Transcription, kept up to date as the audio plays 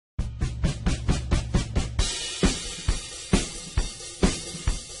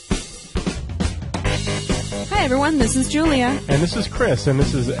Hi, everyone. This is Julia. And this is Chris, and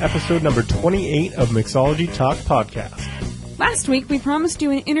this is episode number 28 of Mixology Talk Podcast. Last week, we promised you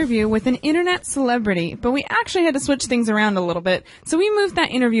an interview with an internet celebrity, but we actually had to switch things around a little bit, so we moved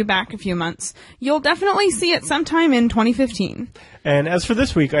that interview back a few months. You'll definitely see it sometime in 2015. And as for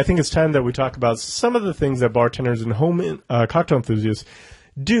this week, I think it's time that we talk about some of the things that bartenders and home cocktail enthusiasts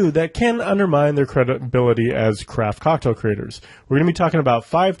do that can undermine their credibility as craft cocktail creators. We're going to be talking about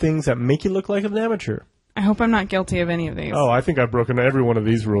 5 things that make you look like an amateur. I hope I'm not guilty of any of these. Oh, I think I've broken every one of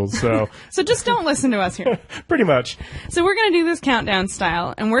these rules, so... So just don't listen to us here. Pretty much. So we're going to do this countdown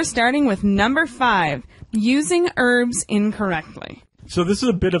style, and we're starting with number 5, using herbs incorrectly. So this is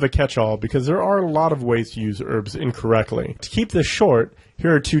a bit of a catch-all because there are a lot of ways to use herbs incorrectly. To keep this short,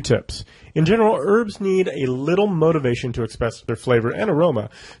 here are 2 tips. In general, herbs need a little motivation to express their flavor and aroma,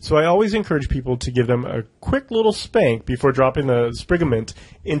 so I always encourage people to give them a quick little spank before dropping the sprig of mint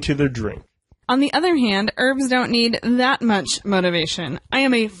into their drink. On the other hand, herbs don't need that much motivation. I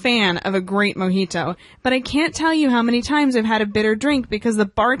am a fan of a great mojito, but I can't tell you how many times I've had a bitter drink because the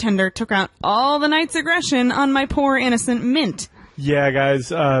bartender took out all the night's aggression on my poor innocent mint. Yeah, guys,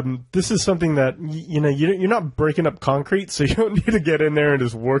 this is something that, you're not breaking up concrete, so you don't need to get in there and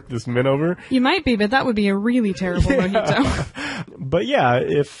just work this mint over. You might be, but that would be a really terrible mojito. But yeah,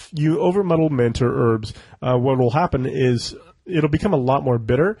 if you overmuddle mint or herbs, what will happen is it'll become a lot more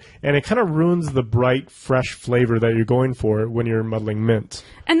bitter, and it kind of ruins the bright, fresh flavor that you're going for when you're muddling mint.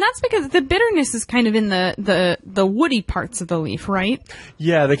 And that's because the bitterness is kind of in the woody parts of the leaf, right?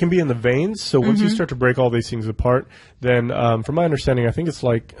 Yeah, they can be in the veins. So once you start to break all these things apart, then from my understanding, I think it's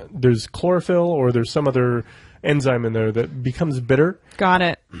like there's chlorophyll or there's some other enzyme in there that becomes bitter. Got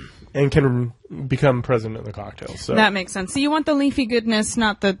it. And can become present in the cocktail. So that makes sense. So you want the leafy goodness,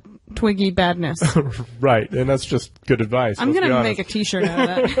 not the twiggy badness. Right, and that's just good advice. I'm going to make a t-shirt out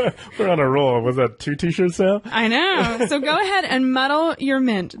of that. We're on a roll. Was that 2 t-shirts now? I know. So go ahead and muddle your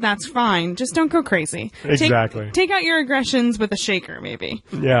mint. That's fine. Just don't go crazy. Exactly. Take out your aggressions with a shaker, maybe.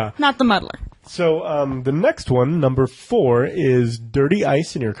 Yeah. Not the muddler. So the next one, number 4, is dirty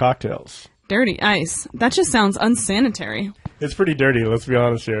ice in your cocktails. Dirty ice. That just sounds unsanitary. It's pretty dirty, let's be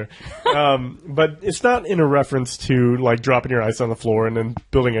honest here. But it's not in a reference to, like, dropping your ice on the floor and then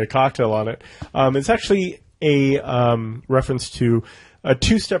building a cocktail on it. It's actually a reference to a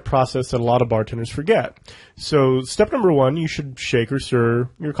 2-step process that a lot of bartenders forget. So step number 1, you should shake or stir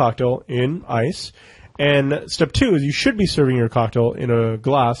your cocktail in ice. And step 2 is you should be serving your cocktail in a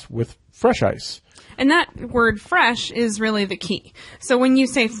glass with fresh ice. And that word fresh is really the key. So when you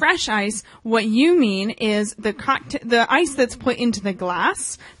say fresh ice, what you mean is the ice that's put into the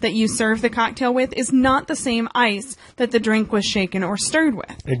glass that you serve the cocktail with is not the same ice that the drink was shaken or stirred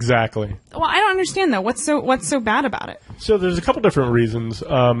with. Exactly. Well, I don't understand though. What's so bad about it? So there's a couple different reasons.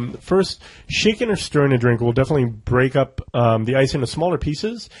 First, shaking or stirring a drink will definitely break up the ice into smaller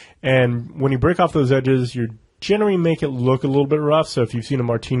pieces. And when you break off those edges, you generally make it look a little bit rough. So if you've seen a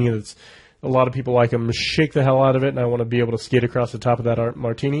martini that's a lot of people like them, shake the hell out of it, and I want to be able to skate across the top of that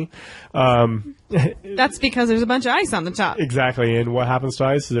martini. That's because there's a bunch of ice on the top. Exactly, and what happens to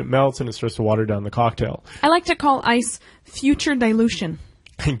ice is it melts and it starts to water down the cocktail. I like to call ice future dilution.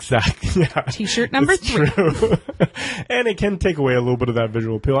 Exactly, yeah. T-shirt number 3. True. And it can take away a little bit of that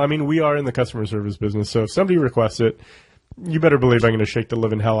visual appeal. I mean, we are in the customer service business, so if somebody requests it, you better believe I'm going to shake the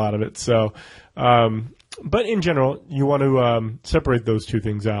living hell out of it. So, but in general, you want to separate those 2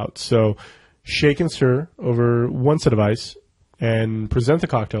 things out. So shake and stir over one set of ice and present the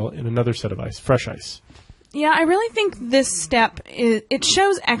cocktail in another set of ice, fresh ice. Yeah, I really think this step, it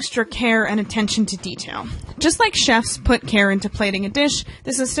shows extra care and attention to detail. Just like chefs put care into plating a dish,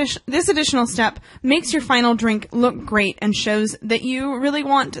 this additional step makes your final drink look great and shows that you really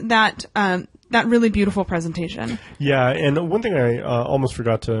want that really beautiful presentation. Yeah, and one thing I almost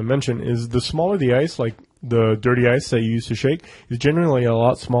forgot to mention is the smaller the ice, like the dirty ice that you use to shake, is generally a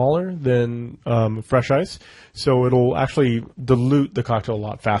lot smaller than fresh ice. So it'll actually dilute the cocktail a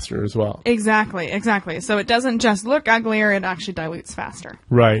lot faster as well. Exactly. So it doesn't just look uglier, it actually dilutes faster.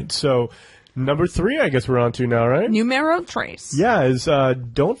 Right. So number 3, I guess we're on to now, right? Numero 3. Yeah, is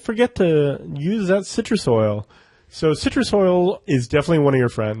don't forget to use that citrus oil. So citrus oil is definitely one of your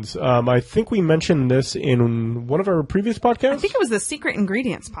friends. I think we mentioned this in one of our previous podcasts. I think it was the Secret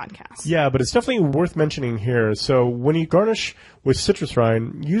Ingredients podcast. Yeah, but it's definitely worth mentioning here. So when you garnish with citrus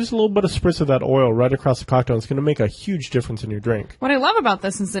rind, use a little bit of spritz of that oil right across the cocktail. It's going to make a huge difference in your drink. What I love about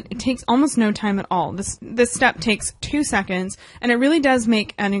this is that it takes almost no time at all. This step takes 2 seconds, and it really does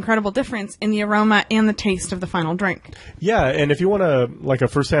make an incredible difference in the aroma and the taste of the final drink. Yeah, and if you want a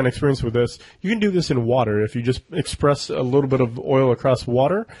first-hand experience with this, you can do this in water. If you just express a little bit of oil across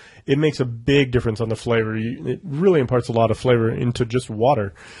water, it makes a big difference on the flavor. It really imparts a lot of flavor into just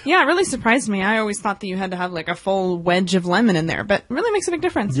water. Yeah, it really surprised me. I always thought that you had to have like a full wedge of lemon in there, but it really makes a big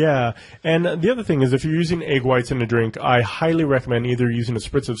difference. Yeah, and the other thing is if you're using egg whites in a drink, I highly recommend either using a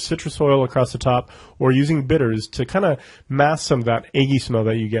spritz of citrus oil across the top or using bitters to kind of mask some of that eggy smell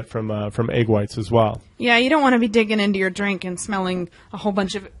that you get from egg whites as well. Yeah, you don't want to be digging into your drink and smelling a whole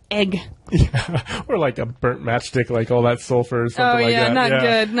bunch of egg. Yeah, or like a burnt matchstick, like all that sulfur or something like that. Not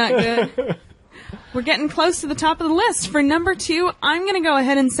good, not good. We're getting close to the top of the list. For number 2, I'm going to go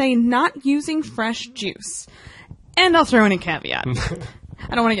ahead and say not using fresh juice. And I'll throw in a caveat.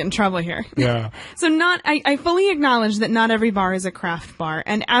 I don't want to get in trouble here. Yeah. So I fully acknowledge that not every bar is a craft bar.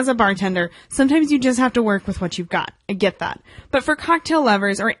 And as a bartender, sometimes you just have to work with what you've got. I get that. But for cocktail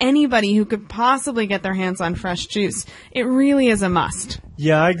lovers or anybody who could possibly get their hands on fresh juice, it really is a must.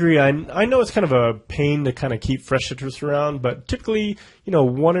 Yeah, I agree. I know it's kind of a pain to kind of keep fresh citrus around, but typically,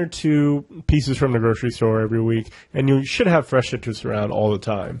 1 or 2 pieces from the grocery store every week, and you should have fresh citrus around all the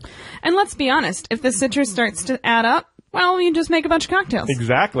time. And let's be honest, if the citrus starts to add up, well, you just make a bunch of cocktails.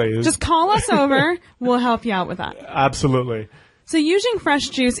 Exactly. Just call us over. We'll help you out with that. Absolutely. So using fresh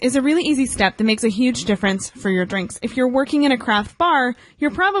juice is a really easy step that makes a huge difference for your drinks. If you're working in a craft bar,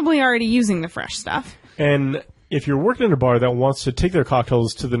 you're probably already using the fresh stuff. And if you're working in a bar that wants to take their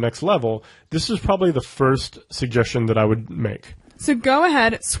cocktails to the next level, this is probably the first suggestion that I would make. So go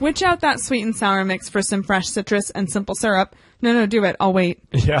ahead, switch out that sweet and sour mix for some fresh citrus and simple syrup. No, do it. I'll wait.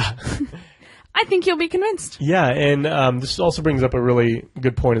 Yeah. I think you'll be convinced. Yeah, and this also brings up a really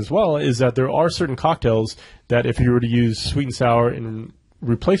good point as well, is that there are certain cocktails that if you were to use sweet and sour in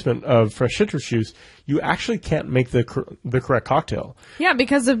replacement of fresh citrus juice, you actually can't make the correct cocktail. Yeah,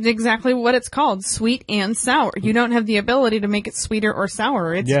 because of exactly what it's called, sweet and sour. You don't have the ability to make it sweeter or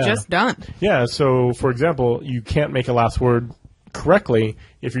sourer. It's just done. Yeah, so for example, you can't make a last word correctly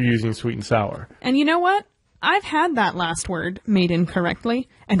if you're using sweet and sour. And you know what? I've had that last word made incorrectly,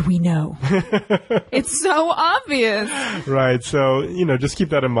 and we know. It's so obvious. Right. So, just keep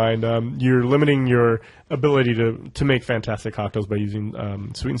that in mind. You're limiting your ability to make fantastic cocktails by using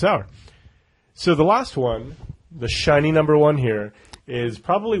sweet and sour. So the last one, the shiny number 1 here, is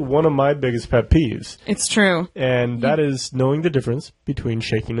probably one of my biggest pet peeves. It's true. And that is knowing the difference between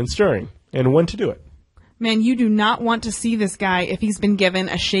shaking and stirring and when to do it. Man, you do not want to see this guy if he's been given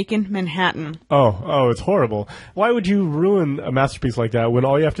a shaken Manhattan. Oh, it's horrible. Why would you ruin a masterpiece like that when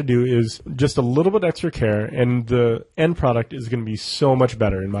all you have to do is just a little bit extra care and the end product is going to be so much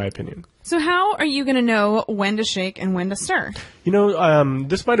better, in my opinion? So how are you going to know when to shake and when to stir?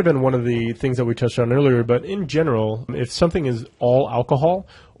 This might have been one of the things that we touched on earlier, but in general, if something is all alcohol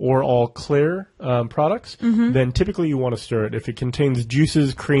or all clear products, then typically you want to stir it. If it contains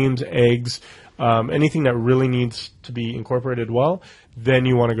juices, creams, eggs, anything that really needs to be incorporated well, then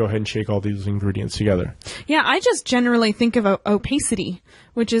you want to go ahead and shake all these ingredients together. Yeah, I just generally think of opacity,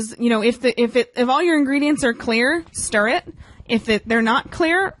 which is, if all your ingredients are clear, stir it. If they're not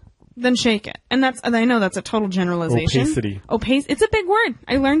clear, then shake it. And I know that's a total generalization. Opacity. It's a big word.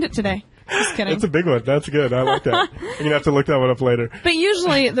 I learned it today. Just kidding. That's a big one. That's good. I like that. I'm going to have to look that one up later. But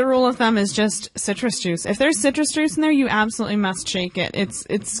usually the rule of thumb is just citrus juice. If there's citrus juice in there, you absolutely must shake it.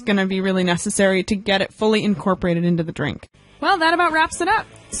 It's going to be really necessary to get it fully incorporated into the drink. Well, that about wraps it up.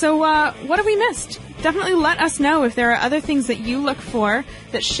 So what have we missed? Definitely let us know if there are other things that you look for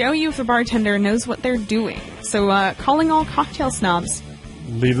that show you if a bartender knows what they're doing. So calling all cocktail snobs.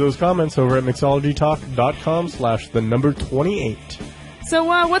 Leave those comments over at mixologytalk.com/28. So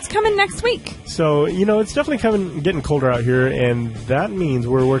what's coming next week? So, it's definitely getting colder out here, and that means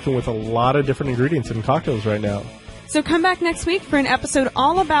we're working with a lot of different ingredients in cocktails right now. So come back next week for an episode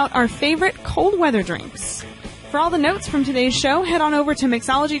all about our favorite cold weather drinks. For all the notes from today's show, head on over to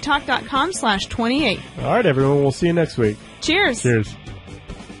mixologytalk.com/28. All right, everyone. We'll see you next week. Cheers. Cheers.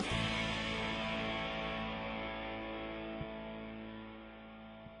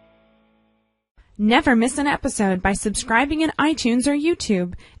 Never miss an episode by subscribing in iTunes or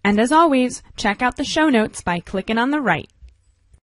YouTube. And as always, check out the show notes by clicking on the right.